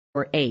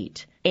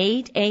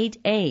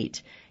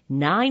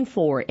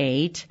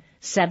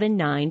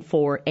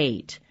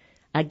888-948-7948.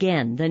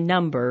 Again, the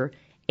number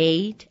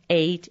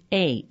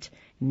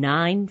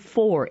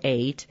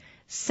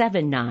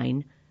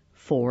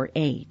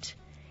 888-948-7948.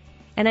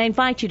 And I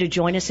invite you to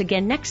join us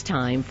again next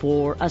time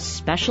for a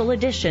special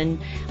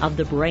edition of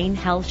the Brain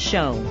Health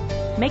Show.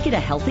 Make it a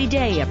healthy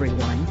day,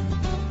 everyone.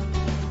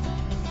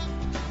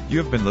 You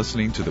have been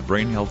listening to the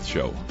Brain Health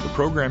Show. The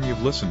program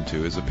you've listened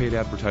to is a paid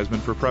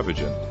advertisement for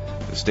Prevagen.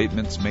 The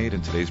statements made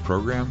in today's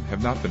program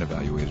have not been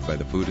evaluated by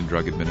the Food and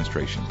Drug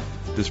Administration.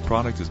 This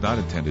product is not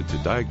intended to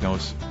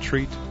diagnose,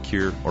 treat,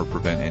 cure, or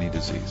prevent any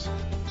disease.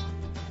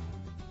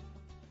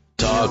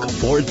 Talk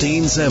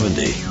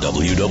 1470,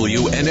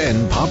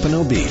 WWNN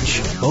Pompano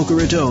Beach, Boca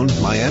Raton,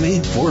 Miami,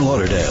 Fort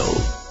Lauderdale.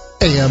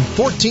 AM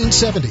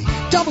 1470,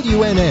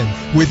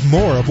 WNN, with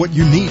more of what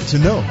you need to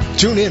know.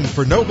 Tune in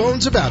for No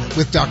Bones About It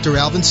with Dr.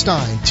 Alvin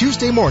Stein,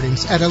 Tuesday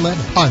mornings at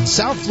 11 on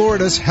South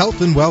Florida's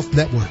Health and Wealth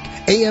Network,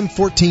 AM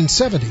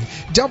 1470,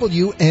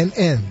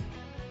 WNN.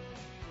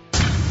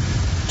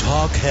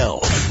 Talk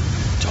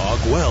health,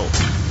 talk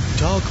wealth,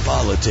 talk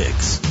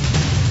politics.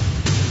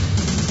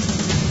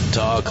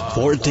 Talk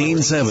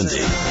 1470,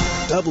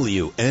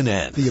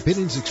 WNN. The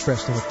opinions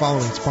expressed on the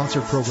following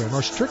sponsored program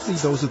are strictly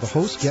those of the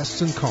host,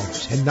 guests, and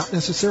callers, and not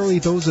necessarily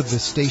those of the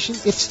station,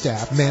 its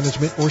staff,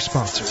 management, or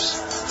sponsors.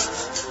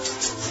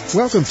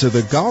 Welcome to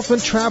the Golf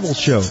and Travel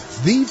Show,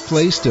 the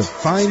place to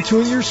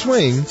fine-tune your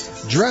swing,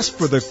 dress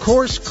for the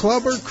course,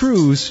 club, or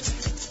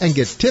cruise, and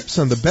get tips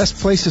on the best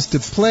places to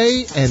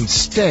play and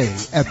stay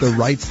at the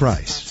right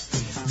price.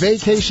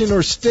 Vacation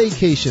or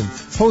staycation,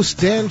 host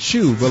Dan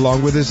Schub,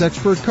 along with his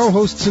expert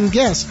co-hosts and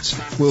guests,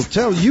 will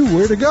tell you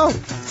where to go.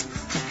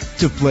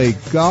 To play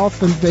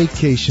golf and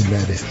vacation,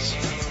 that is.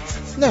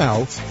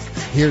 Now,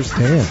 here's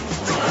Dan.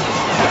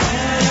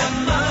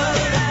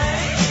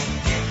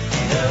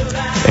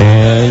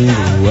 And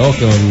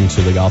welcome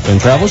to the Golf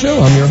and Travel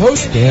Show. I'm your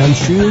host, Dan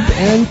Schub,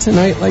 and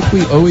tonight, like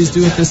we always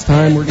do at this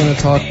time, we're going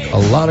to talk a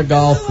lot of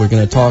golf, we're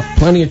going to talk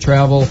plenty of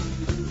travel,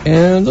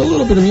 and a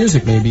little bit of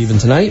music maybe even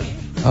tonight.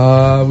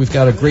 We've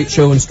got a great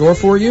show in store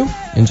for you.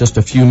 In just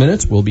a few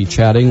minutes, we'll be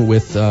chatting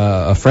with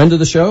a friend of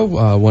the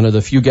show, one of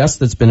the few guests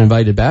that's been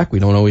invited back. We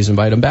don't always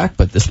invite him back,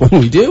 but this one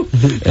we do.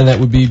 And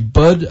that would be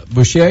Bud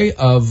Boucher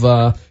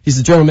he's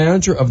the general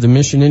manager of the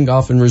Mission Inn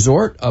Golf and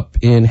Resort up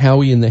in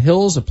Howey in the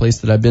Hills, a place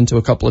that I've been to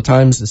a couple of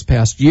times this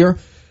past year.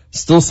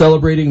 Still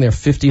celebrating their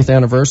 50th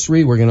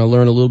anniversary. We're going to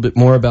learn a little bit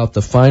more about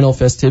the final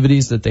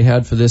festivities that they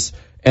had for this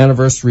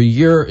anniversary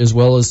year, as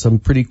well as some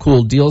pretty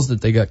cool deals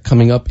that they got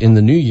coming up in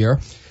the new year.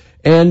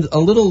 And a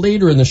little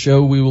later in the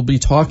show, we will be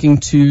talking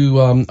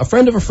to a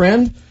friend of a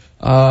friend,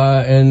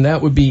 and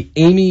that would be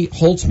Amy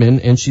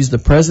Holtzman, and she's the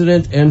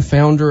president and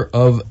founder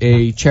of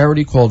a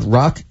charity called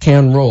Rock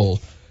Can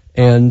Roll.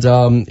 And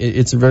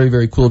it's a very,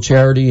 very cool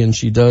charity, and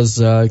she does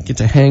get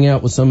to hang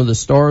out with some of the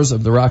stars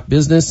of the rock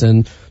business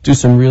and do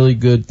some really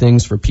good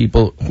things for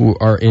people who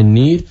are in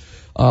need.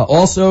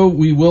 Also,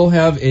 we will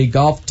have a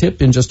golf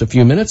tip in just a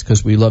few minutes,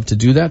 because we love to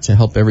do that to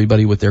help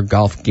everybody with their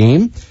golf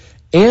game.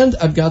 And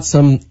I've got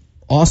some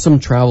awesome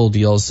travel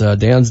deals,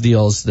 Dan's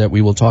deals, that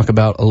we will talk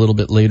about a little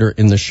bit later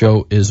in the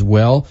show as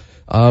well.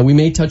 We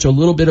may touch a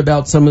little bit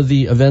about some of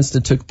the events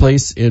that took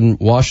place in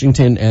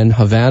Washington and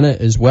Havana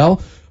as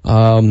well.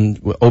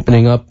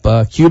 Opening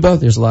up Cuba.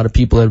 There's a lot of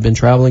people that have been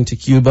traveling to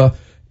Cuba,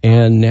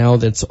 and now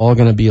that's all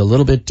going to be a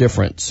little bit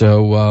different.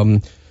 So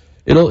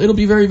it'll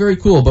be very, very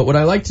cool. But what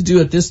I like to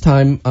do at this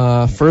time,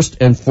 first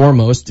and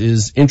foremost,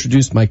 is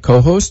introduce my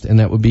co-host, and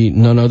that would be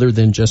none other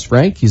than Jess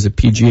Frank. He's a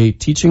PGA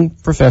teaching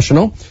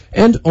professional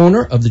and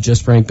owner of the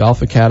Jess Frank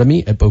Golf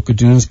Academy at Boca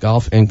Dunes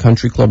Golf and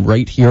Country Club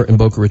right here in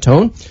Boca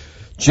Raton.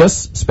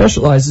 Jess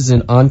specializes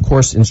in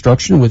on-course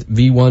instruction with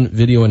V1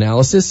 video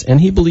analysis,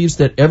 and he believes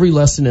that every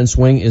lesson and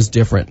swing is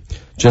different.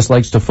 Jess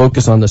likes to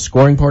focus on the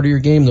scoring part of your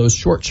game, those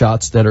short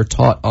shots that are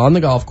taught on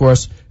the golf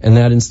course, and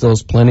that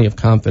instills plenty of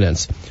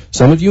confidence.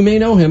 Some of you may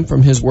know him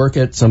from his work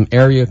at some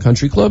area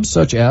country clubs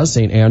such as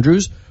St.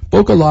 Andrews,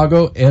 Boca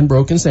Lago, and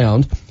Broken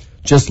Sound.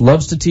 Jess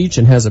loves to teach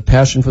and has a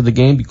passion for the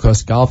game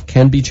because golf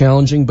can be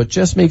challenging, but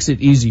Jess makes it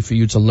easy for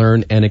you to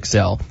learn and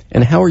excel.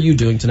 And how are you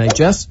doing tonight,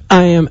 Jess?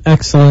 I am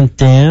excellent,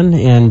 Dan,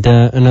 and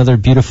another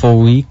beautiful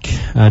week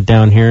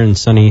down here in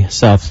sunny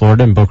South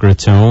Florida in Boca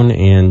Raton,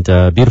 and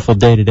beautiful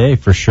day today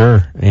for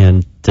sure.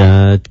 And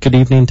good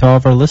evening to all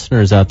of our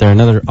listeners out there.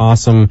 Another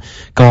awesome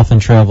golf and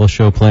travel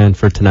show planned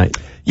for tonight.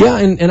 Yeah,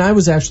 and I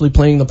was actually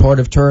playing the part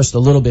of tourist a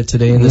little bit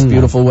today in this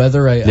beautiful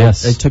weather. I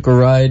took a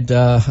ride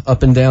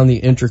up and down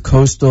the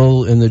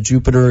Intercoastal in the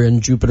Jupiter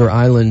and Jupiter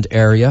Island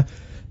area.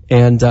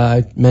 And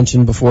I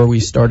mentioned before we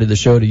started the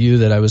show to you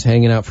that I was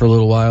hanging out for a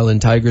little while in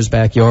Tiger's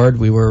backyard.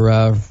 We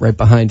were right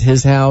behind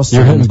his house.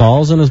 You're hitting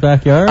balls in his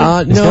backyard?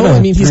 No, I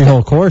mean, he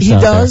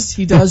does.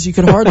 He does. You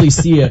can hardly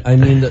see it. I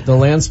mean, the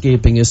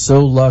landscaping is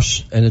so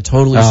lush, and it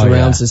totally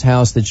surrounds his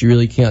house that you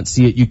really can't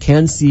see it. You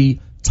can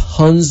see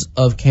tons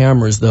of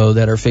cameras, though,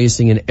 that are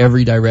facing in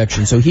every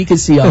direction. So he could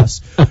see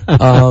us.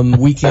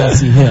 We can't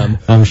see him.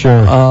 I'm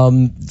sure.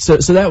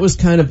 So that was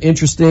kind of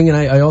interesting. And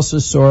I also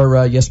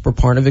saw Jesper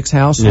Parnevik's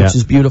house, which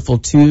is beautiful,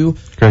 too.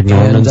 Greg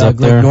Norman's up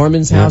there. Greg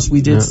Norman's house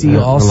we did see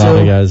also. A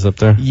lot of guys up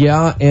there.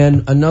 Yeah,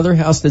 and another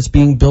house that's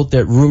being built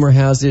that rumor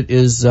has it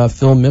is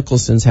Phil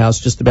Mickelson's house,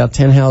 just about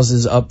 10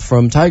 houses up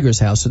from Tiger's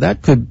house. So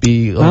that could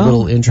be a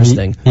little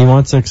interesting. He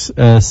wants to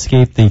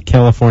escape the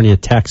California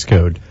tax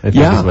code. I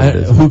think is what it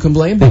is. Who can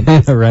blame him?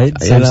 Right?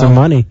 Save some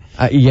money.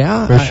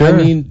 For sure. I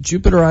mean,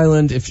 Jupiter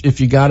Island, if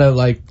you gotta,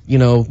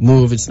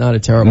 move, it's not a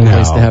terrible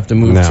place to have to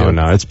move to.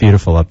 No, it's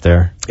beautiful up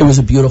there. It was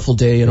a beautiful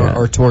day, and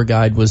our tour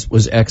guide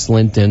was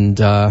excellent, and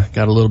got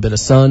a little bit of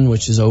sun,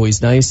 which is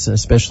always nice,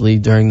 especially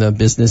during the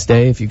business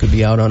day. If you could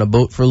be out on a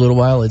boat for a little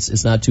while,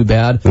 it's not too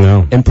bad.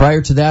 No. And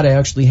prior to that, I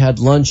actually had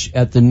lunch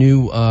at the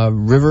new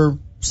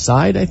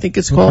Riverside, I think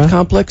it's called,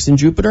 complex in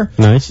Jupiter.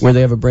 Nice. Where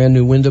they have a brand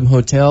new Wyndham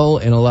Hotel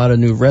and a lot of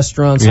new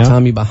restaurants,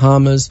 Tommy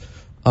Bahamas.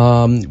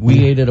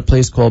 We ate at a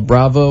place called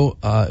Bravo.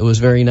 It was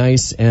very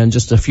nice, and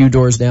just a few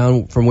doors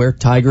down from where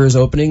Tiger is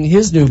opening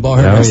his new bar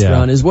and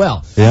restaurant as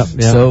well. Yep.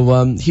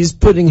 So he's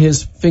putting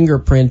his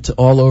fingerprint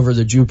all over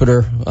the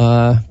Jupiter,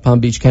 Palm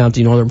Beach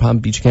County, Northern Palm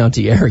Beach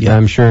County area.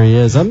 I'm sure he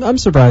is. I'm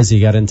surprised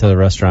he got into the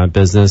restaurant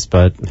business,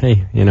 but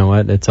hey, you know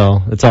what? It's all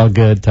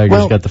good.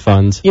 Tiger's got the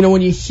funds. You know,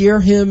 when you hear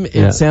him,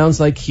 it sounds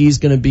like he's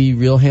going to be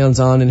real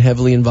hands-on and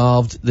heavily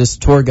involved. This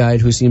tour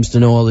guide who seems to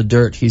know all the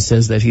dirt, he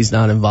says that he's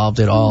not involved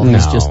at all.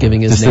 He's just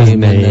giving his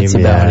name, and that's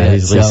about it.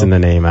 He's leasing the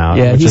name out.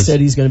 Yeah, he said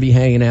he's going to be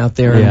hanging out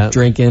there and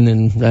drinking,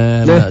 and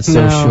I'm not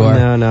so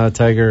sure. No,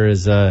 Tiger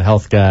is a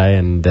health guy,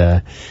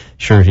 and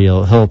sure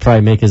he'll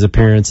probably make his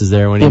appearances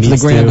there when he needs to.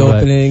 For the grand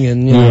opening,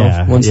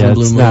 and once in a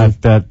blue moon.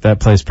 That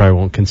place probably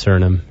won't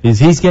concern him.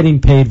 He's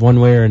getting paid one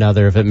way or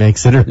another if it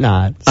makes it or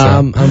not. So.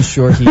 I'm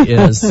sure he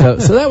is. So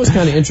that was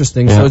kind of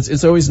interesting. So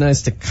it's always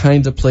nice to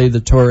kind of play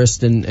the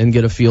tourist and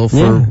get a feel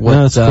for what.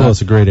 No, it's cool.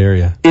 It's a great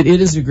area. It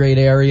is a great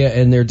area,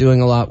 and they're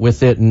doing a lot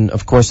with it. And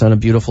of course, on a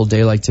beautiful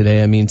day like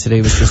today, I mean,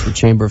 today was just the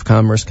Chamber of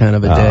Commerce kind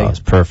of a day. It's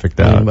perfect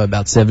out.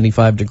 About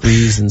 75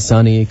 degrees and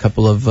sunny, a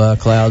couple of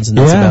clouds, and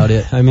that's about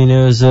it. I mean,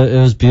 it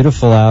was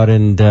beautiful out,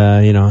 and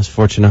I was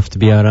fortunate enough to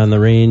be out on the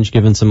range,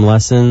 giving some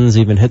lessons,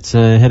 even hit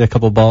a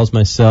couple balls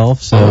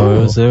myself.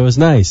 So it was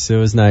nice. It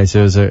was nice.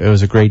 It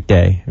was a great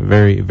day. A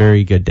very,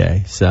 very good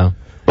day. So.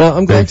 Well,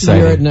 I'm glad to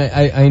hear it, and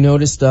I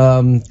noticed,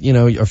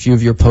 a few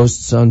of your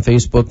posts on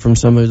Facebook from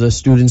some of the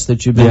students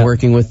that you've been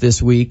working with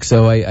this week.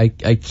 So I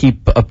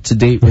keep up to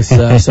date with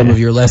some of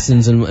your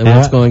lessons and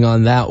what's going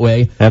on that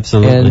way.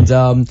 Absolutely.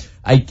 And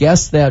I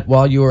guess that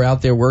while you were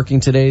out there working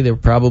today, there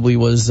probably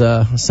was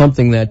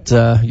something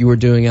that you were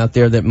doing out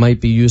there that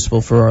might be useful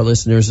for our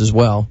listeners as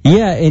well.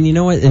 Yeah, and you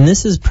know what? And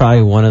this is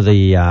probably one of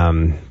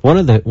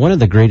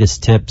the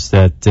greatest tips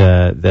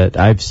that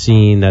I've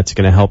seen that's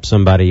going to help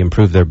somebody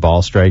improve their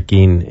ball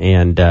striking,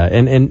 and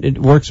it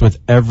works with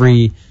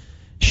every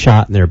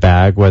shot in their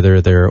bag,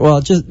 whether they're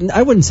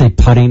I wouldn't say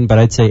putting, but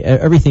I'd say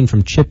everything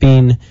from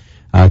chipping.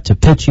 To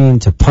pitching,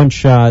 to punch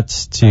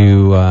shots,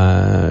 to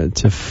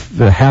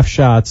half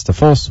shots, to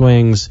full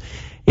swings,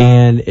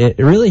 and it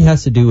really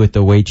has to do with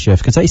the weight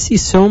shift. Because I see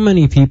so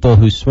many people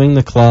who swing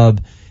the club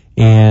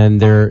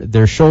and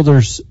their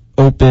shoulders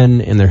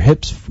open and their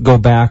hips go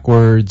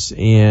backwards,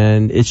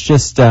 and it's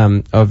just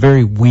a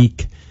very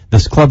weak.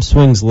 This club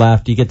swings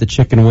left, you get the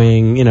chicken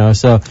wing,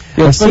 so.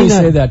 Yeah, it's funny you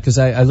say that, because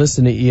I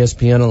listen to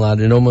ESPN a lot,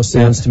 and it almost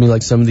sounds to me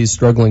like some of these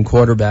struggling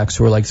quarterbacks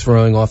who are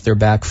throwing off their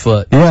back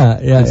foot.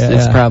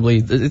 It's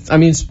probably,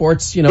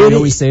 sports, we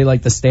always say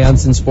the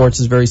stance in sports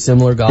is very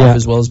similar, golf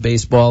as well as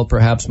baseball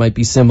perhaps might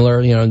be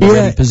similar, in the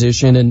ready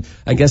position, and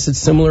I guess it's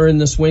similar in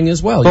the swing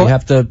as well. You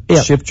have to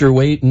shift your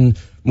weight and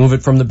move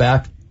it from the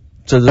back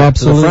to the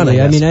front,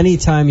 I mean,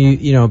 anytime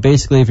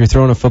basically if you're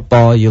throwing a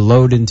football, you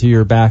load into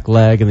your back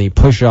leg and then you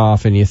push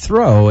off and you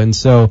throw. And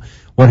so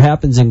what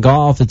happens in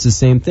golf, it's the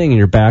same thing. In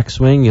your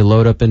backswing, you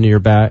load up into your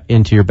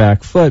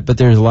back foot, but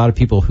there's a lot of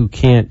people who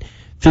can't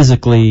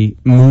physically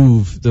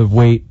move the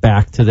weight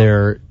back to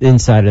their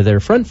inside of their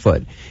front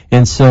foot.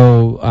 And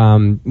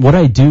so what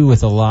I do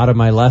with a lot of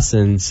my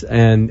lessons,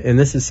 and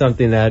this is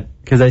something that,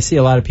 because I see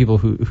a lot of people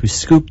who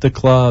scoop the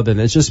club, and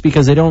it's just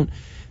because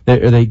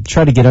they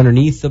try to get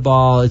underneath the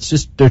ball. It's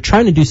just they're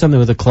trying to do something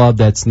with a club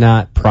that's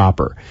not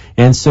proper.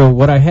 And so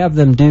what I have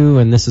them do,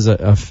 and this is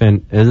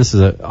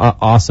a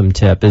awesome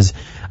tip, is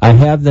I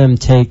have them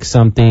take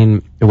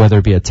something, whether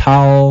it be a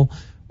towel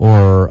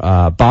or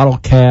a bottle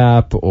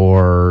cap,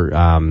 or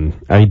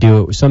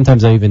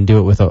sometimes I even do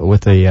it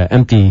with a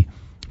empty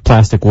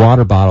plastic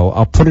water bottle.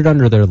 I'll put it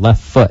under their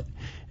left foot.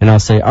 And I'll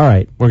say, all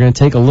right, we're going to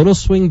take a little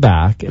swing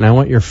back, and I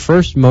want your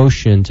first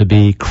motion to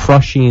be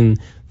crushing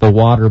the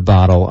water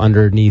bottle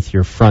underneath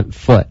your front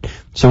foot.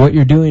 So what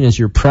you're doing is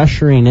you're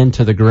pressuring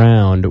into the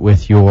ground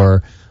with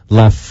your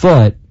left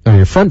foot, or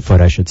your front foot,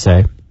 I should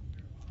say.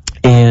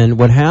 And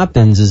what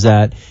happens is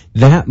that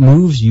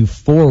moves you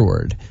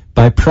forward.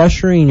 By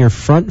pressuring your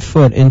front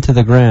foot into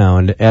the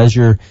ground as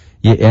you're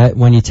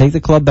when you take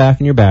the club back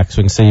in your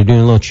backswing, so you're doing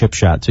a little chip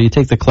shot. So you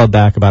take the club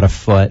back about a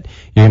foot.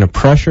 You're going to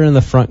pressure in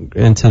the front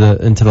into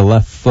the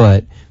left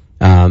foot,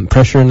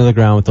 pressure into the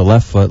ground with the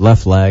left foot,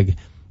 left leg.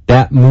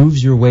 That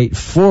moves your weight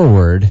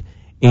forward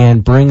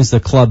and brings the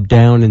club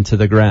down into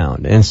the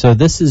ground. And so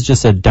this is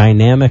just a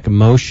dynamic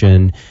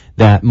motion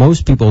that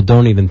most people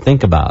don't even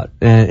think about.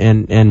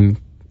 And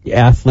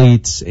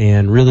athletes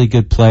and really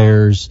good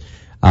players,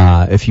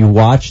 if you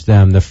watch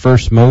them, the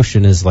first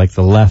motion is like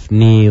the left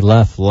knee,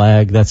 left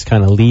leg, that's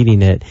kind of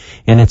leading it,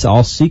 and it's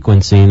all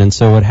sequencing. And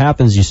so what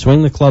happens, you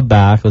swing the club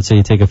back, let's say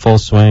you take a full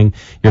swing,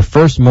 your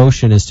first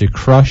motion is to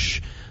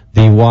crush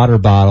the water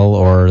bottle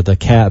or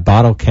the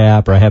bottle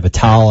cap, or I have a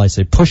towel, I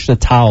say push the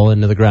towel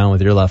into the ground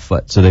with your left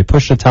foot. So they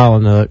push the towel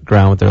into the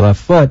ground with their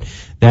left foot.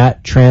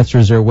 That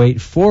transfers their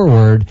weight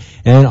forward,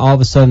 and then all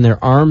of a sudden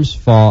their arms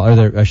fall, or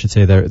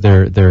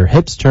their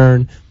hips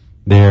turn,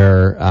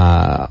 their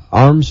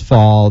arms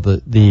fall,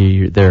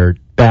 their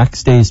back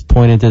stays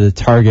pointed to the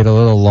target a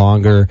little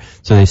longer,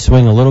 so they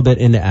swing a little bit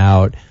in to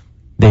out.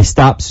 They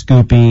stop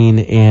scooping,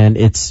 and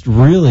it's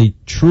really,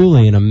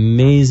 truly an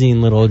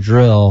amazing little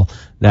drill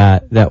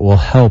that will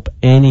help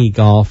any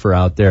golfer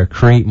out there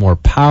create more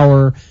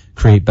power,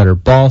 create better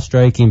ball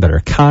striking, better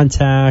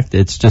contact.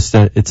 It's just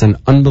it's an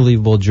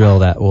unbelievable drill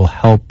that will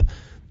help,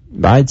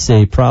 I'd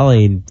say,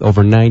 probably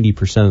over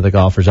 90% of the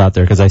golfers out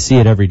there, because I see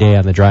it every day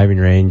on the driving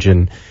range,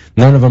 and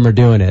none of them are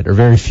doing it, or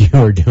very few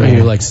are doing it.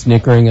 You're like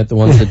snickering at the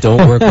ones that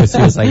don't work with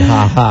you. It's like,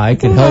 I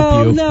can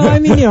help you. No, I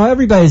mean,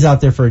 everybody's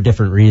out there for a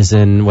different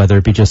reason, whether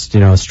it be just,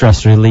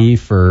 stress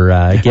relief,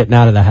 or getting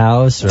out of the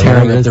house, or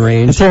tearing up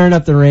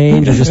the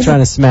range, or just trying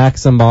to smack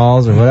some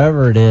balls, or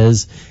whatever it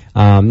is.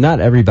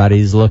 Not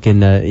everybody's looking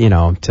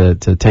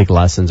to take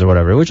lessons or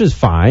whatever, which is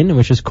fine,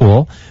 which is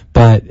cool.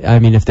 But I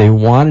mean, if they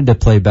wanted to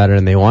play better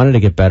and they wanted to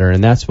get better,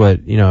 and that's what,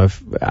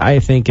 I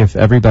think if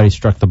everybody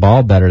struck the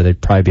ball better, there'd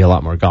probably be a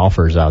lot more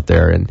golfers out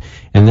there.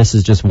 And this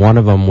is just one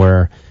of them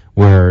where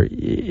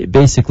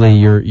basically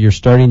you're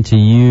starting to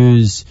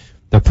use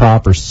the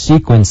proper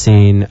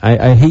sequencing.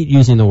 I hate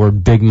using the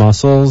word big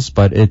muscles,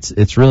 but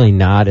it's really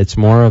not. It's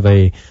more of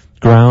a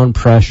ground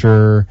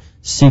pressure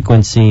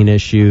sequencing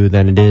issue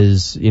than it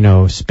is,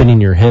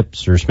 spinning your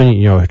hips, or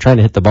spinning, trying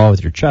to hit the ball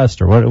with your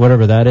chest, or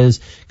whatever that is,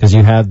 because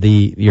you have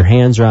your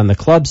hands are on the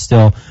club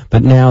still,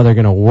 but now they're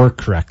going to work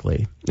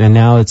correctly. And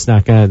now you're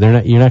not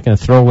going to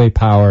throw away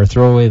power,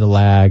 throw away the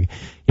lag.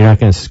 You're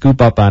not going to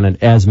scoop up on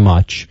it as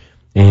much.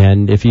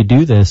 And if you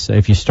do this,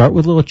 if you start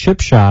with little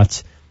chip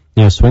shots,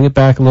 swing it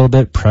back a little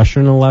bit, pressure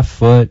in the left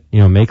foot,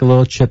 make a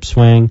little chip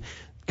swing,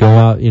 go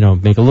out,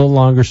 make a little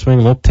longer swing,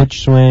 a little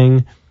pitch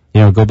swing,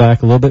 go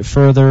back a little bit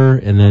further,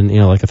 and then,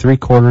 like a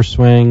 3/4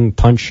 swing,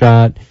 punch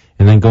shot,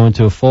 and then go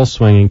into a full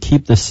swing and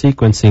keep the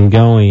sequencing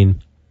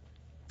going.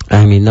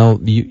 I mean,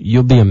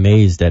 you'll be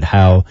amazed at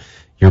how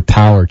your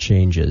power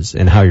changes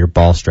and how your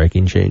ball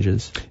striking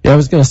changes. Yeah, I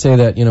was going to say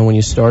that, when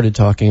you started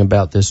talking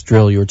about this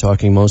drill, you were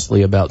talking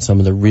mostly about some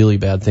of the really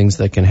bad things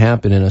that can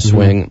happen in a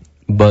swing.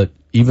 But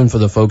even for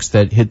the folks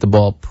that hit the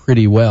ball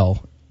pretty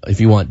well, if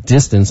you want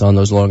distance on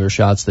those longer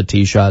shots, the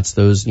tee shots,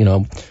 those,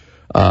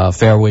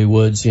 fairway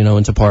woods,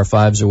 into par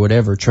fives or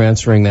whatever,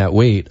 transferring that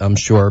weight, I'm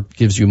sure,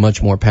 gives you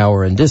much more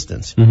power and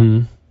distance.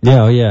 Mm-hmm.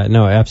 Yeah,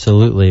 no,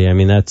 absolutely. I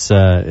mean, that's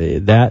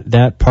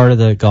that part of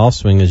the golf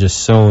swing is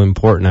just so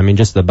important. I mean,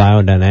 just the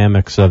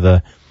biodynamics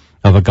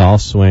of a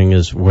golf swing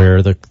is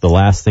where the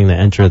last thing to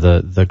enter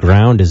the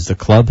ground is the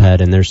club head,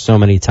 and there's so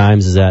many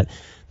times is that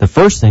the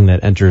first thing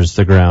that enters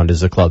the ground is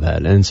the club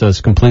head, and so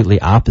it's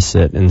completely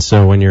opposite. And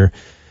so when you're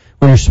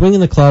swinging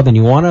the club and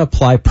you want to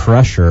apply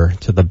pressure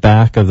to the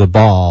back of the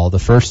ball, the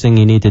first thing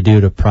you need to do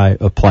to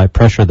apply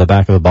pressure to the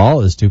back of the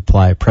ball is to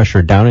apply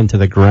pressure down into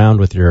the ground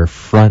with your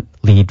front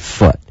lead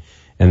foot.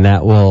 And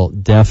that will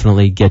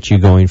definitely get you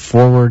going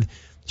forward,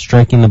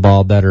 striking the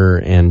ball better,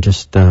 and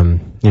just,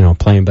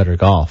 playing better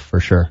golf for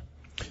sure.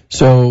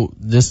 So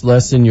this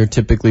lesson, you're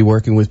typically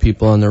working with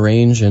people on the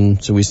range,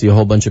 and so we see a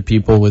whole bunch of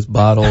people with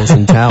bottles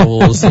and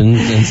towels and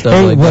stuff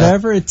like that.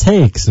 Whatever it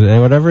takes.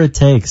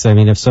 I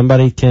mean, if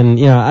somebody can,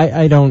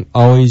 I don't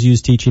always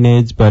use teaching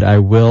aids, but I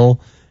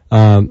will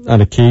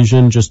on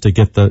occasion, just to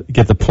get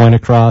the point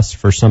across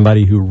for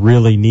somebody who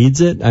really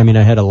needs it. I mean,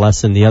 I had a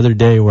lesson the other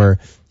day where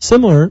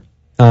similar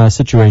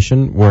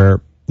situation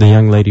where the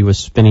young lady was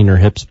spinning her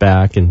hips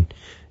back and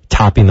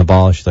topping the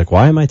ball. She's like,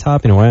 why am I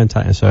topping? Why am I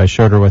topping? So I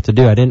showed her what to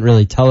do. I didn't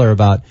really tell her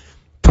about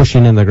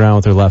pushing in the ground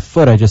with her left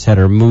foot. I just had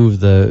her move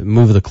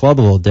the club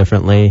a little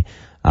differently,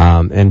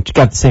 and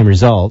got the same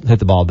result. Hit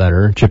the ball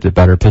better, chipped it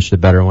better, pitched it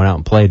better, went out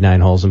and played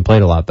 9 holes and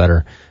played a lot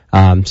better.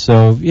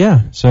 So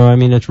I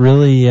mean, it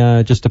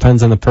really just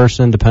depends on the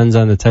person, depends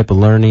on the type of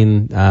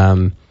learning,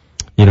 the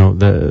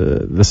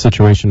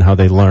situation, how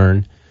they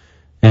learn.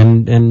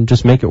 and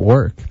just make it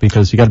work,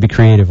 because you got to be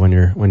creative when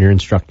you're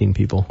instructing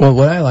people. Well,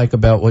 what I like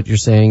about what you're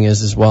saying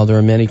is while there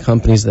are many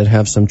companies that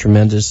have some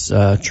tremendous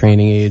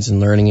training aids and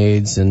learning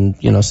aids, and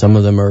some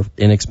of them are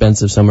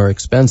inexpensive, some are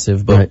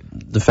expensive, but right.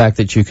 The fact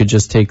that you could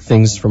just take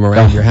things from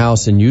around your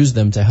house and use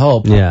them to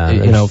help,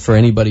 for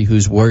anybody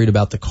who's worried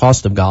about the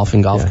cost of golf,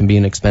 and golf can be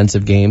an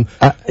expensive game.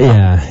 I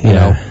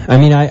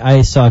mean,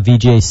 I saw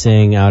Vijay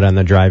Singh out on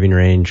the driving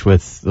range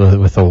with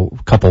a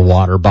couple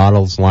water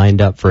bottles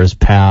lined up for his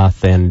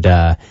path, and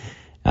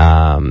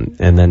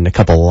then a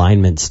couple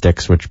alignment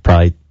sticks, which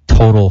probably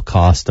total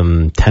cost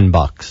him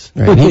 $10.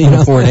 Right. He can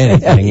afford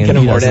anything, and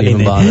he doesn't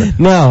even bother.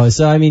 No,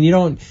 so I mean, you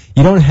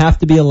don't have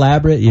to be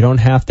elaborate. You don't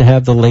have to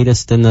have the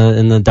latest in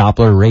the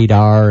Doppler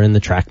radar and the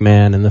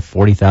TrackMan and the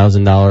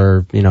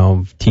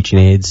 $40,000 teaching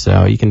aids.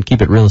 So you can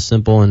keep it real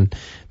simple and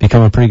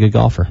become a pretty good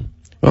golfer.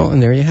 Well,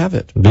 and there you have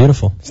it.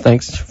 Beautiful.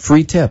 Thanks.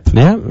 Free tip.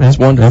 Yeah, that's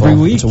wonderful. Every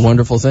week. It's a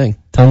wonderful thing.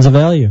 Tons of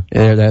value.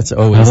 Yeah, that's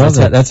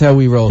how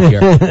we roll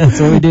here.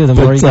 That's what we do. The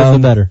more you give, the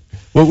better.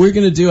 What we're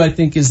going to do, I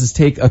think, is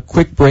take a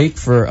quick break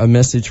for a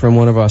message from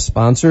one of our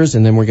sponsors,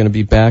 and then we're going to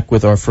be back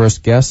with our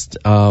first guest,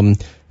 and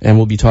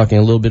we'll be talking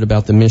a little bit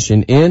about the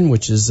Mission Inn,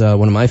 which is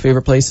one of my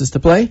favorite places to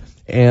play.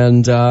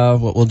 And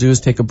what we'll do is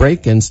take a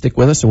break and stick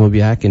with us, and we'll be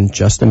back in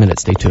just a minute.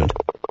 Stay tuned.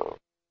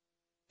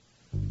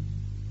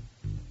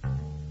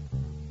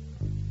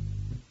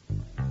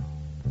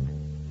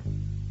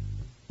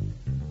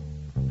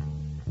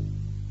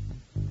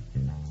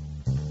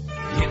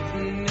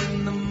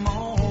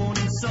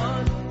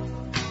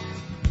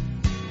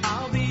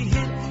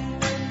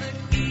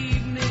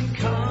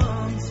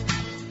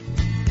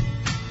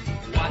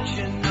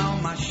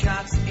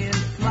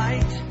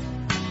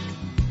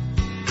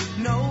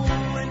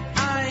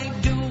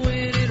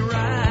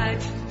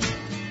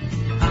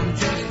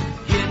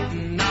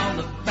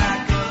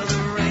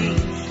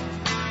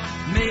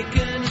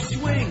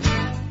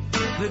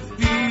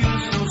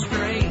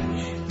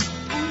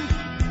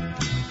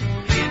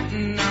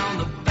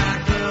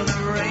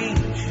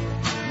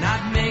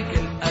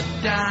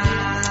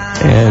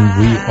 And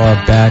we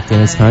are back,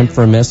 and it's time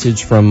for a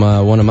message from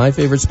one of my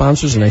favorite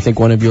sponsors, and I think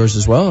one of yours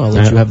as well. I'll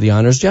let you have the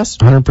honors, Jess.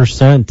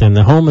 100%, and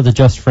the home of the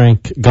Jess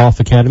Frank Golf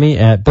Academy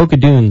at Boca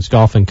Dunes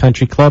Golf and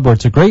Country Club, where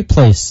it's a great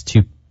place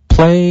to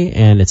play,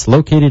 and it's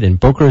located in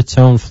Boca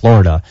Raton,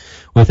 Florida,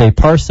 with a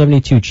par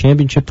 72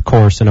 championship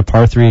course and a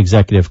par 3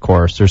 executive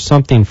course. There's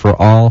something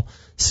for all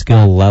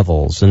skill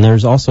levels, and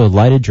there's also a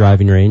lighted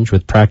driving range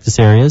with practice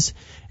areas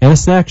and a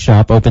snack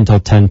shop open till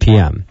 10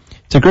 p.m.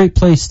 It's a great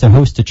place to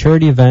host a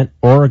charity event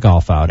or a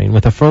golf outing.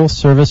 With a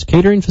full-service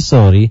catering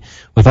facility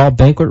with all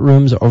banquet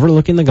rooms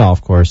overlooking the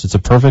golf course, it's a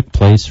perfect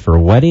place for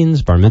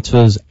weddings, bar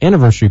mitzvahs,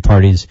 anniversary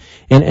parties,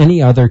 and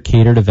any other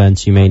catered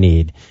events you may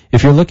need.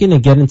 If you're looking to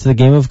get into the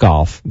game of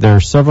golf, there are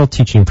several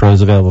teaching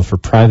pros available for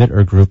private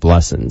or group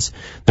lessons.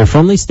 Their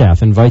friendly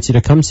staff invites you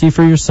to come see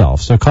for yourself,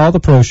 so call the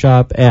Pro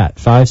Shop at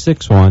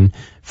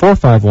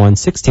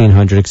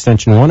 561-451-1600,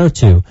 extension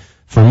 102.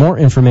 For more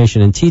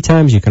information and tee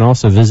times, you can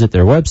also visit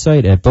their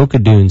website at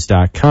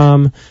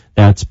bocadunes.com.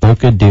 That's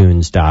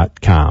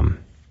bocadunes.com.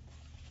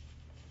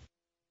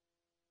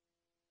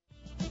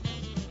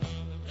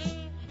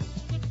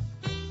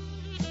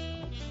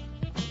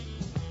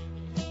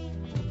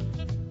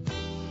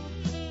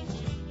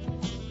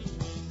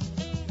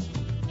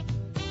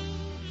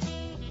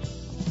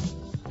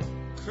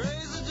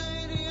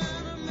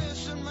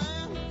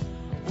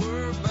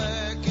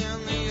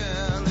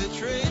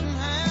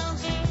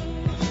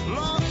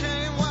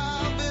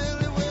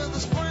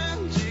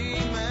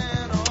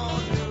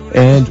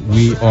 And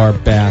we are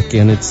back,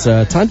 and it's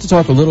time to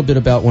talk a little bit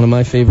about one of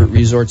my favorite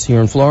resorts here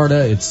in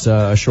Florida. It's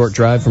a short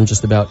drive from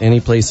just about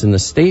any place in the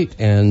state,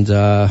 and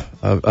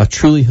a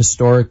truly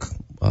historic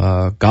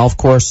golf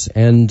course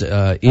and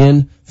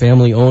inn,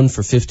 family-owned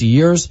for 50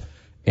 years,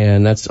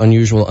 and that's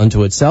unusual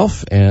unto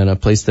itself, and a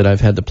place that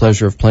I've had the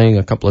pleasure of playing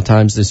a couple of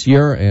times this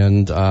year,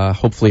 and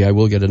hopefully I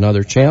will get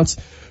another chance.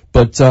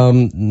 But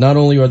not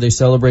only are they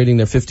celebrating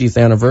their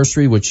 50th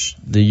anniversary, which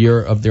the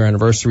year of their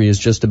anniversary is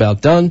just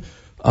about done,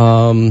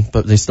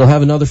 but they still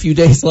have another few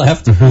days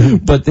left.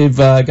 But they've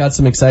got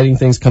some exciting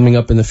things coming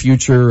up in the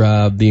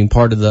future, being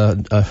part of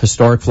the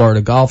historic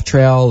Florida Golf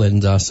Trail,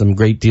 and some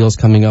great deals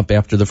coming up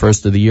after the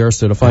first of the year.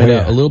 So to find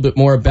out a little bit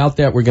more about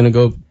that, we're going to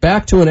go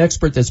back to an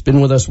expert that's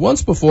been with us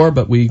once before,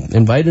 but we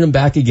invited him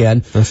back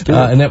again. Let's do it.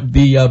 And that would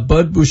be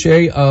Bud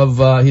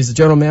Boucher he's the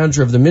general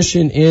manager of the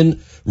Mission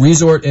Inn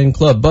Resort and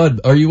Club. Bud,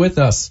 are you with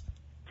us?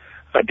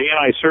 Dan,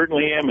 I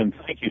certainly am, and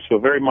thank you so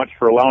very much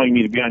for allowing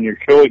me to be on your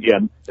show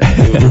again.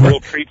 It was a real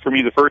treat for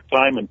me the first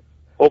time, and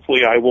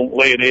hopefully I won't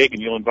lay an egg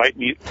and you'll invite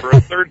me for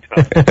a third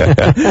time.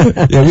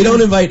 Yeah, we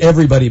don't invite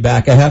everybody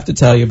back, I have to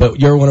tell you, but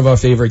you're one of our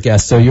favorite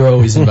guests, so you're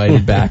always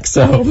invited back.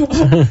 So,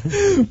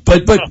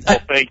 but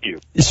thank you.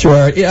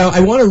 Sure. Yeah,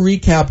 I want to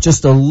recap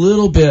just a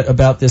little bit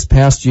about this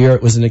past year.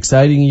 It was an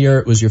exciting year.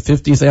 It was your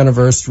 50th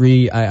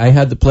anniversary. I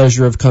had the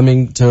pleasure of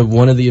coming to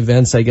one of the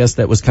events, I guess,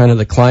 that was kind of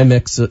the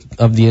climax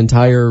of the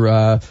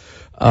entire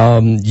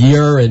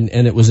year,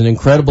 and it was an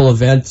incredible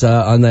event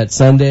on that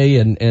Sunday,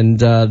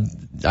 and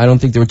I don't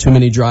think there were too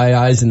many dry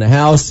eyes in the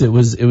house. It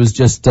was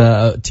just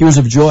tears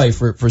of joy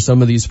for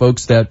some of these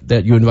folks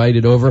that you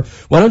invited over.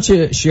 Why don't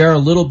you share a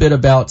little bit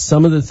about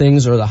some of the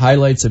things or the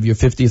highlights of your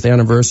 50th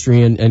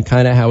anniversary and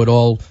kind of how it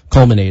all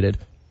culminated?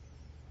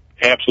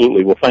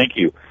 Absolutely. Well, thank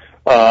you.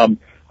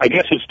 I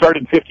guess it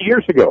started 50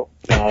 years ago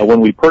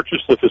when we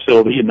purchased the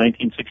facility in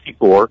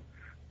 1964.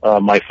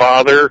 My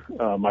father,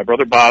 my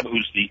brother Bob,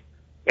 who's the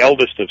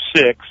eldest of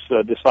six,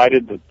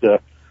 decided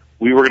that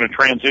we were going to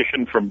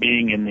transition from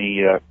being in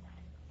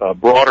the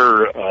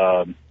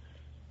broader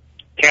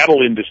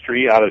cattle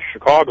industry out of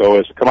Chicago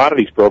as a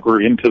commodities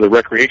broker into the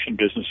recreation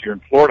business here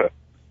in Florida.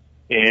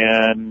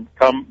 And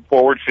come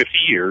forward 50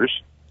 years,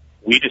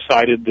 we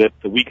decided that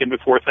the weekend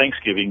before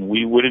Thanksgiving,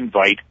 we would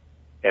invite,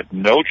 at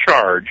no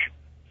charge,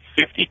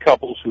 50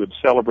 couples who had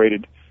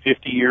celebrated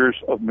 50 years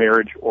of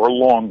marriage or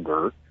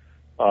longer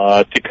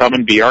to come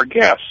and be our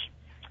guests.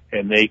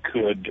 And they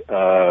could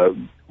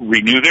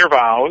renew their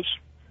vows.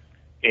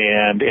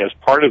 And as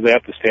part of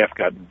that, the staff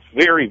got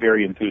very,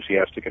 very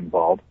enthusiastic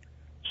involved.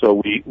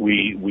 So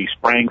we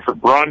sprang for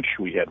brunch.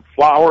 We had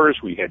flowers.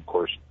 We had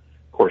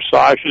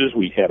corsages.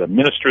 We had a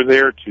minister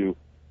there to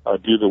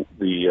do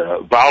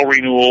the vow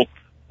renewal.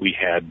 We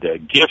had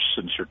gifts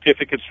and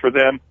certificates for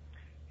them.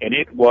 And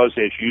it was,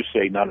 as you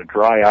say, not a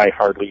dry eye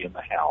hardly in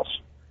the house.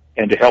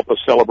 And to help us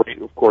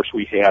celebrate, of course,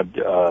 we had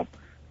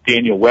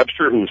Daniel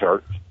Webster, who's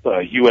our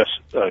U.S.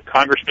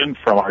 congressman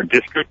from our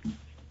district.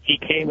 He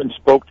came and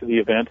spoke to the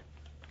event,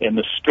 and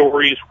the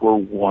stories were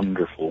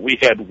wonderful. We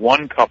had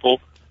one couple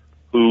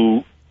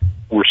who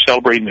were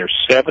celebrating their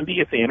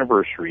 70th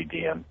anniversary,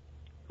 Dan,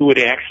 who had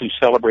actually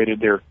celebrated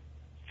their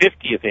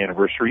 50th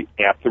anniversary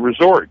at the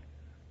resort.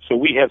 So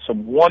we had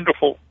some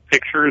wonderful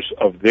pictures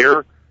of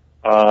their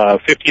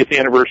 50th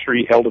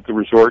anniversary held at the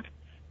resort,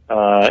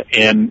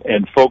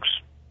 and folks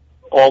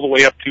all the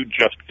way up to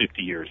just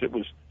 50 years. It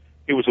was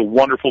a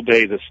wonderful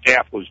day. The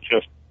staff was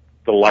just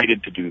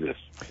delighted to do this.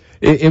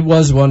 It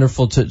was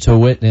wonderful to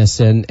witness,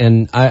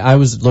 and I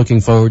was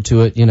looking forward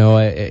to it. You know,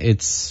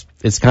 it's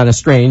kind of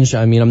strange.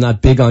 I mean, I'm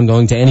not big on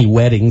going to any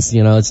weddings.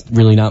 You know, it's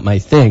really not my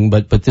thing.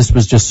 But this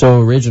was just so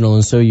original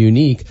and so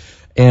unique.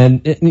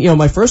 And you know,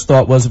 my first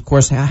thought was, of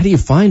course, how do you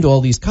find all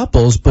these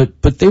couples?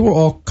 But they were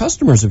all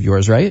customers of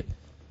yours, right?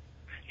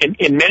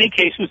 In many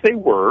cases they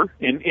were.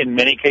 In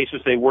many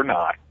cases they were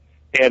not.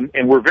 And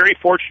we're very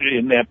fortunate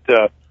in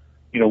that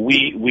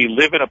we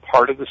live in a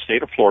part of the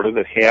state of Florida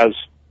that has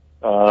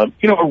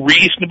a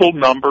reasonable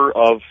number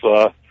of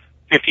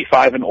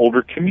 55 and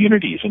older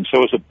communities. And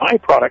so as a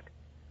byproduct,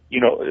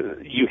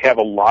 you have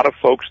a lot of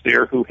folks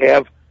there who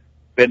have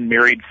been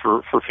married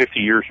for 50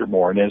 years or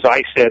more. And as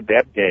I said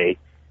that day,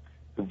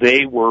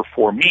 they were,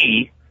 for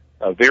me,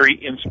 very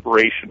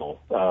inspirational.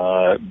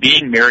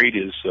 Being married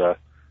is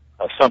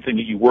something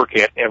that you work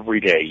at every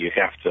day. You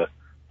have to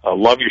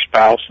love your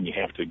spouse, and you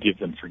have to give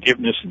them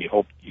forgiveness, and you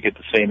hope you get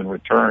the same in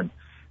return.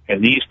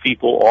 And these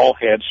people all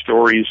had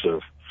stories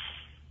of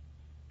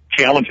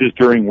challenges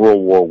during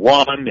World War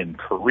I and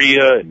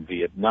Korea and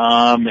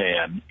Vietnam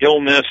and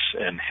illness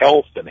and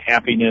health and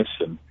happiness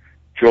and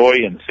joy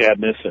and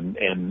sadness, and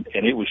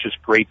it was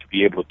just great to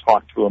be able to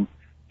talk to them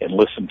and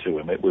listen to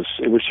him. It was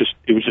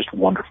just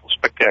wonderful,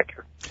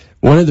 spectacular.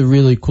 One of the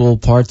really cool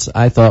parts,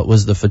 I thought,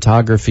 was the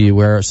photography,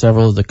 where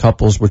several of the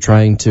couples were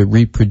trying to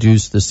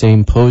reproduce the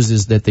same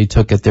poses that they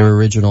took at their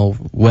original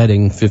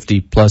wedding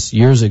 50 plus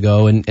years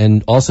ago,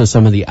 and also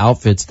some of the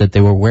outfits that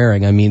they were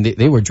wearing. I mean,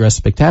 they were dressed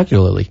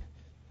spectacularly.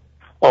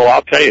 Oh,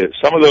 I'll tell you,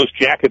 some of those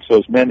jackets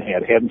those men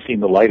hadn't seen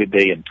the light of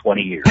day in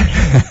 20 years,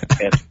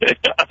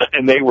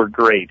 and they were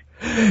great.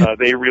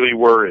 They really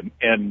were,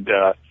 and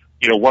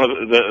one of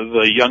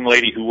the young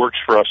lady who works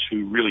for us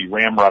who really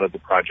ramrodded the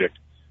project,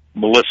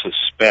 Melissa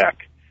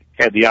Speck,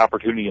 had the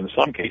opportunity in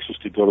some cases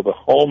to go to the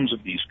homes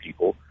of these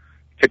people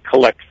to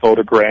collect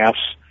photographs,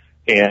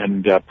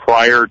 and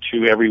prior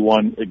to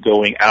everyone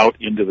going out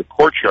into the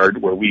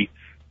courtyard where we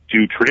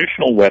do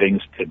traditional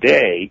weddings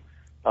today,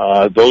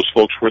 those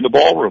folks were in the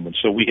ballroom, and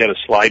so we had a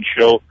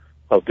slideshow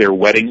of their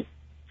wedding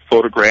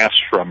photographs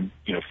from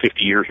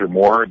 50 years or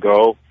more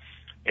ago,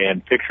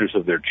 and pictures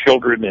of their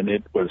children, and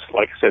it was,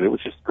 like I said, it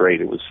was just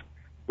great. It was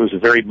a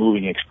very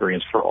moving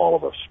experience for all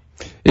of us.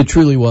 It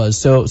truly was.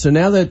 So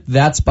now that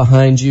that's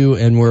behind you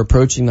and we're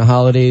approaching the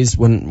holidays,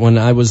 when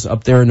I was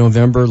up there in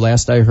November,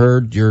 last I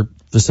heard, your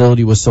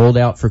facility was sold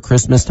out for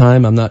Christmas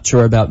time. I'm not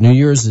sure about New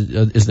Year's.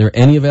 Is there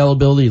any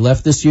availability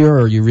left this year,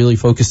 or are you really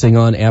focusing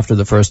on after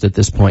the first at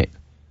this point?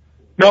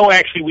 No,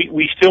 actually,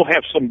 we still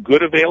have some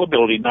good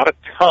availability, not a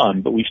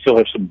ton, but we still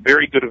have some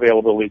very good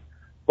availability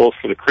both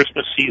for the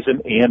Christmas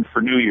season and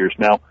for New Year's.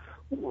 Now,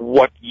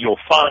 what you'll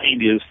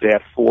find is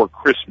that for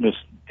Christmas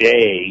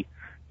Day,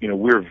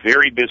 we're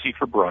very busy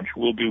for brunch.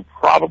 We'll do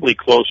probably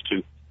close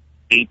to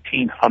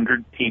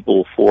 1,800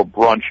 people for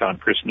brunch on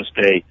Christmas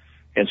Day,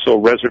 and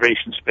so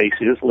reservation space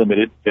is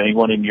limited. If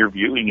anyone in your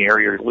viewing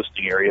area or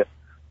listing area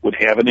would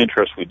have an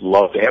interest, we'd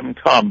love to have them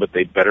come, but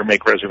they'd better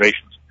make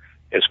reservations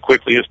as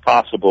quickly as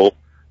possible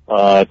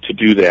to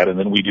do that. And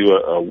then we do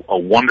a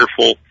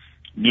wonderful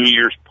New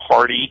Year's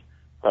party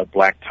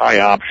black tie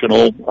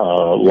optional,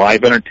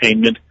 live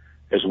entertainment,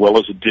 as well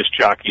as a disc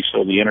jockey.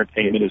 So the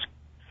entertainment is,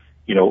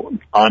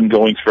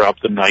 ongoing throughout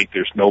the night.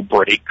 There's no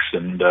breaks,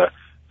 and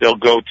they'll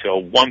go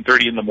till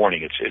 1:30 in the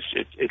morning.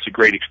 It's a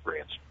great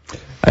experience.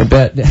 I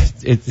bet.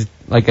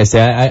 Like I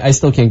say, I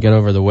still can't get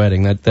over the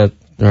wedding. That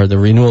or the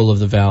renewal of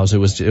the vows. It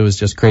was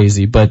just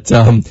crazy. But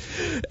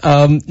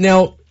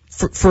now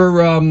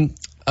for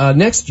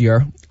next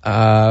year,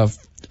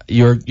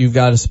 you've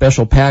got a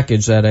special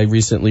package that I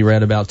recently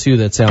read about too.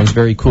 That sounds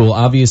very cool.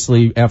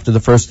 Obviously, after the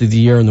first of the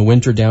year in the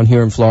winter down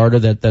here in Florida,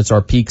 that's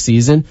our peak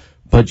season.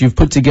 But you've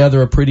put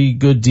together a pretty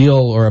good deal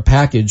or a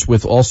package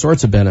with all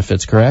sorts of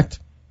benefits, correct?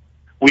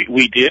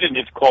 We did, and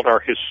it's called our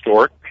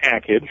Historic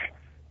Package,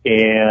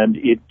 and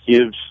it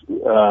gives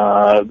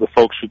the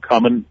folks who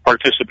come and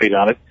participate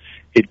on it,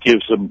 it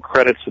gives them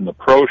credits in the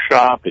pro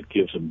shop, it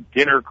gives them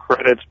dinner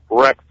credits,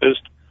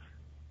 breakfast,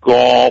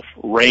 golf,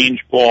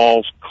 range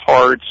balls,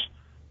 carts,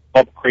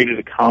 upgraded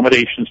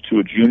accommodations to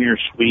a junior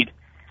suite,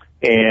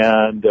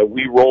 and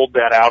we rolled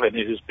that out, and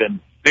it has been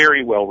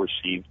very well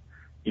received.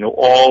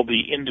 All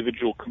the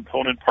individual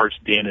component parts,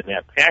 Dan, in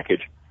that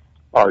package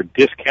are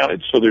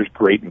discounted, so there's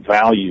great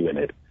value in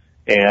it.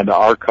 And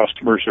our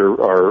customers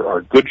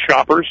are good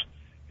shoppers,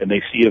 and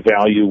they see a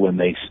value when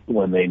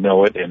they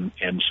know it, and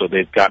so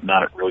they've gotten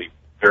on it really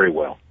very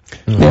well.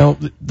 Now,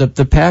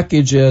 the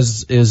package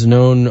is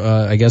known,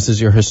 I guess,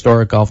 as your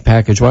Historic Golf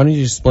Package. Why don't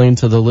you explain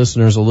to the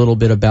listeners a little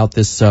bit about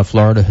this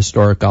Florida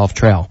Historic Golf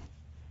Trail?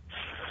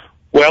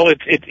 Well,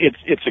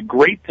 it's a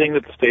great thing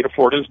that the state of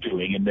Florida is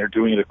doing, and they're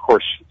doing it, of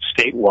course,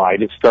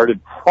 statewide. It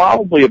started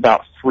probably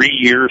about 3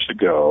 years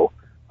ago.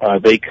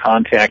 They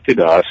contacted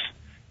us,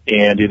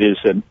 and it is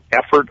an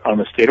effort on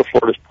the state of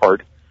Florida's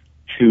part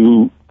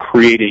to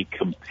create a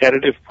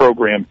competitive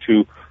program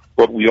to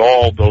what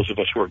those of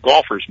us who are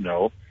golfers,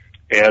 know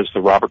as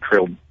the Robert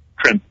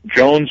Trent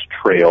Jones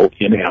Trail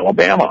in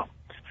Alabama.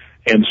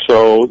 And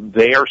so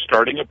they are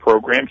starting a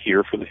program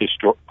here for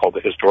called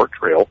the Historic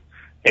Trail.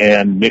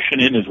 And Mission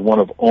Inn is one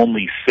of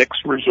only 6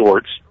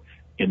 resorts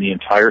in the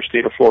entire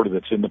state of Florida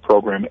that's in the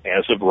program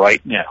as of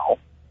right now.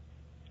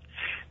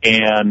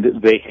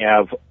 And they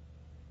have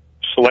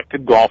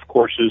selected golf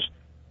courses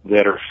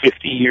that are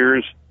 50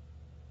 years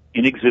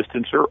in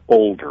existence or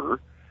older.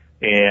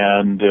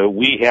 And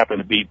we happen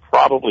to be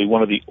probably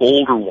one of the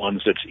older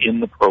ones that's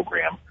in the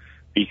program,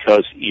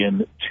 because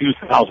in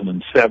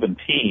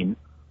 2017,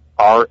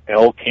 our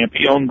El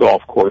Campeon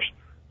golf course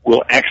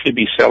will actually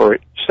be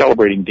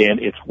celebrating, Dan,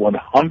 its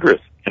 100th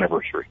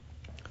anniversary.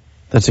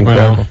 That's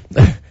incredible.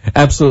 Wow.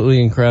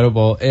 Absolutely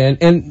incredible.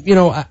 And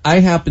I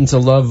happen to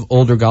love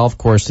older golf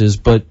courses,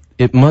 but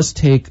it must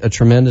take a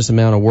tremendous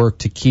amount of work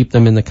to keep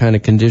them in the kind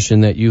of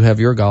condition that you have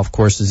your golf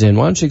courses in.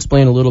 Why don't you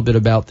explain a little bit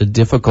about the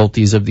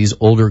difficulties of these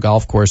older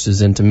golf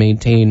courses and to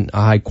maintain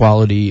a high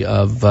quality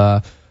of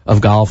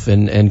golf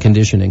and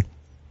conditioning?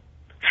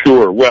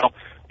 Sure. Well,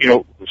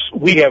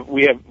 we have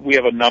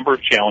a number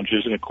of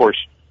challenges, and of course,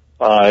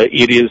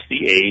 it is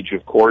the age,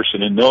 of course,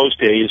 and in those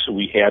days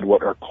we had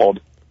what are called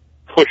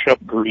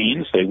push-up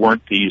greens. They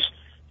weren't these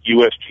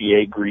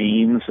USGA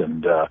greens,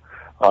 and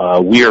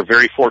we are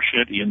very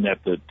fortunate in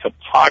that the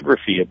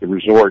topography of the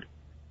resort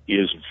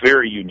is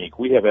very unique.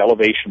 We have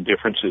elevation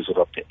differences of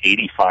up to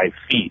 85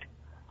 feet,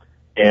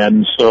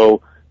 and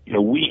so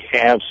we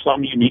have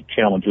some unique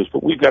challenges,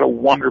 but we've got a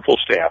wonderful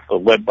staff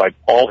led by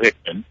Paul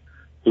Hickman,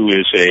 who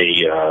is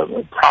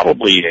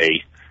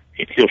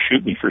he'll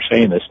shoot me for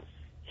saying this,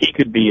 he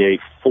could be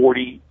a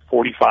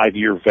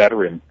 45-year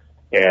veteran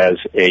as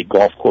a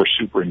golf course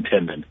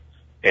superintendent.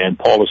 And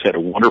Paul has had a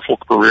wonderful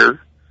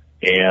career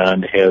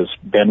and has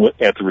been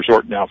at the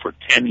resort now for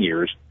 10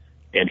 years,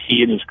 and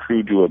he and his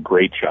crew do a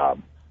great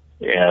job.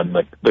 And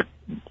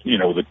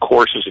the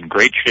course is in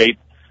great shape.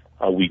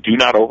 We do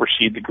not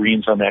overseed the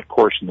greens on that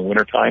course in the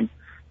wintertime,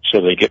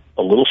 so they get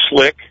a little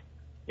slick,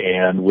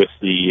 and with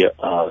the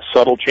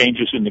subtle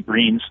changes in the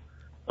greens,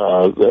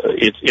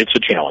 it's a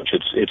challenge.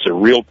 It's a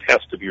real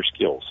test of your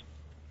skills.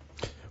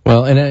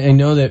 Well, and I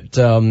know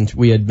that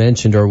we had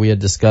mentioned or we had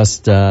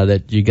discussed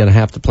that you're going to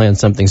have to plan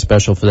something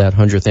special for that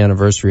 100th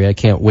anniversary. I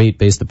can't wait,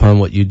 based upon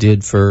what you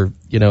did for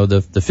the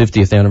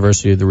 50th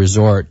anniversary of the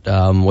resort,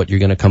 what you're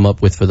going to come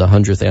up with for the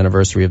 100th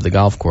anniversary of the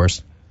golf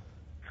course.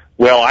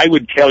 Well, I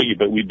would tell you,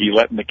 but we'd be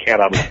letting the cat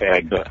out of the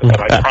bag. But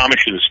I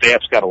promise you, the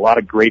staff's got a lot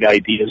of great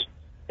ideas,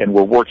 and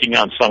we're working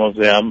on some of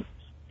them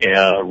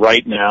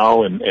right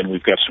now, and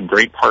we've got some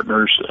great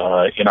partners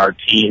in our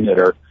team that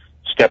are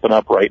stepping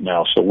up right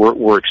now, so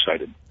we're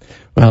excited.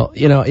 Well,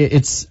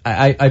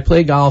 I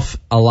play golf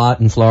a lot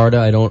in Florida.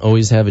 I don't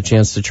always have a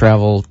chance to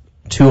travel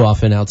too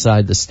often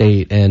outside the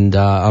state, and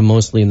I'm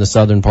mostly in the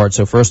southern part.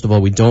 So first of all,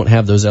 we don't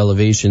have those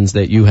elevations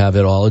that you have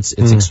at all. It's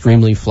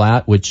extremely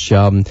flat, which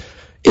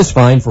is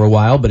fine for a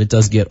while, but it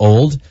does get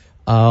old.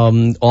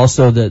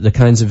 Also, the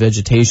kinds of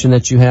vegetation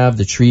that you have,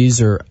 the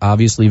trees are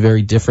obviously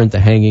very different. The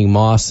hanging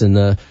moss and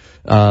the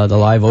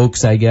live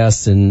oaks, I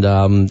guess, and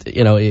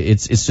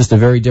it's just a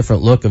very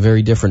different look, a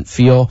very different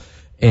feel.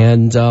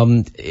 And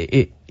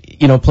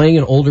playing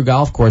an older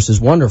golf course is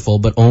wonderful,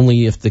 but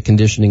only if the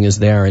conditioning is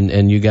there,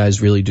 and you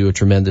guys really do a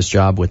tremendous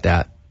job with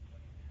that.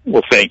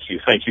 Well, thank you.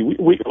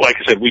 We like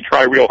I said, we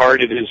try real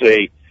hard. It is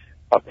a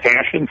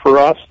passion for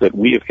us that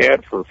we have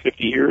had for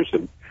 50 years,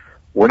 and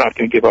we're not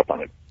going to give up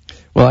on it.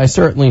 Well, I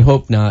certainly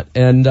hope not.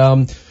 And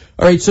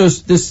all right, so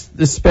this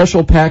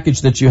special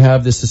package that you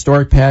have, this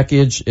historic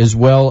package, as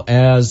well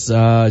as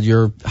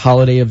your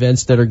holiday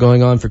events that are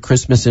going on for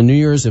Christmas and New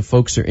Year's, if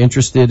folks are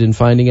interested in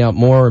finding out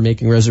more or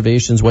making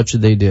reservations, what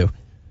should they do?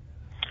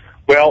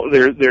 Well,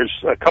 there's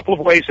a couple of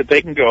ways that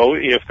they can go.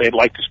 If they'd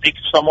like to speak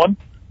to someone,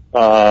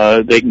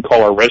 they can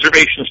call our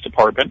reservations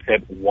department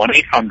at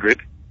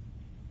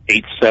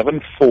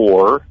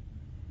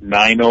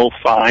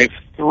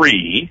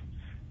 1-800-874-9053.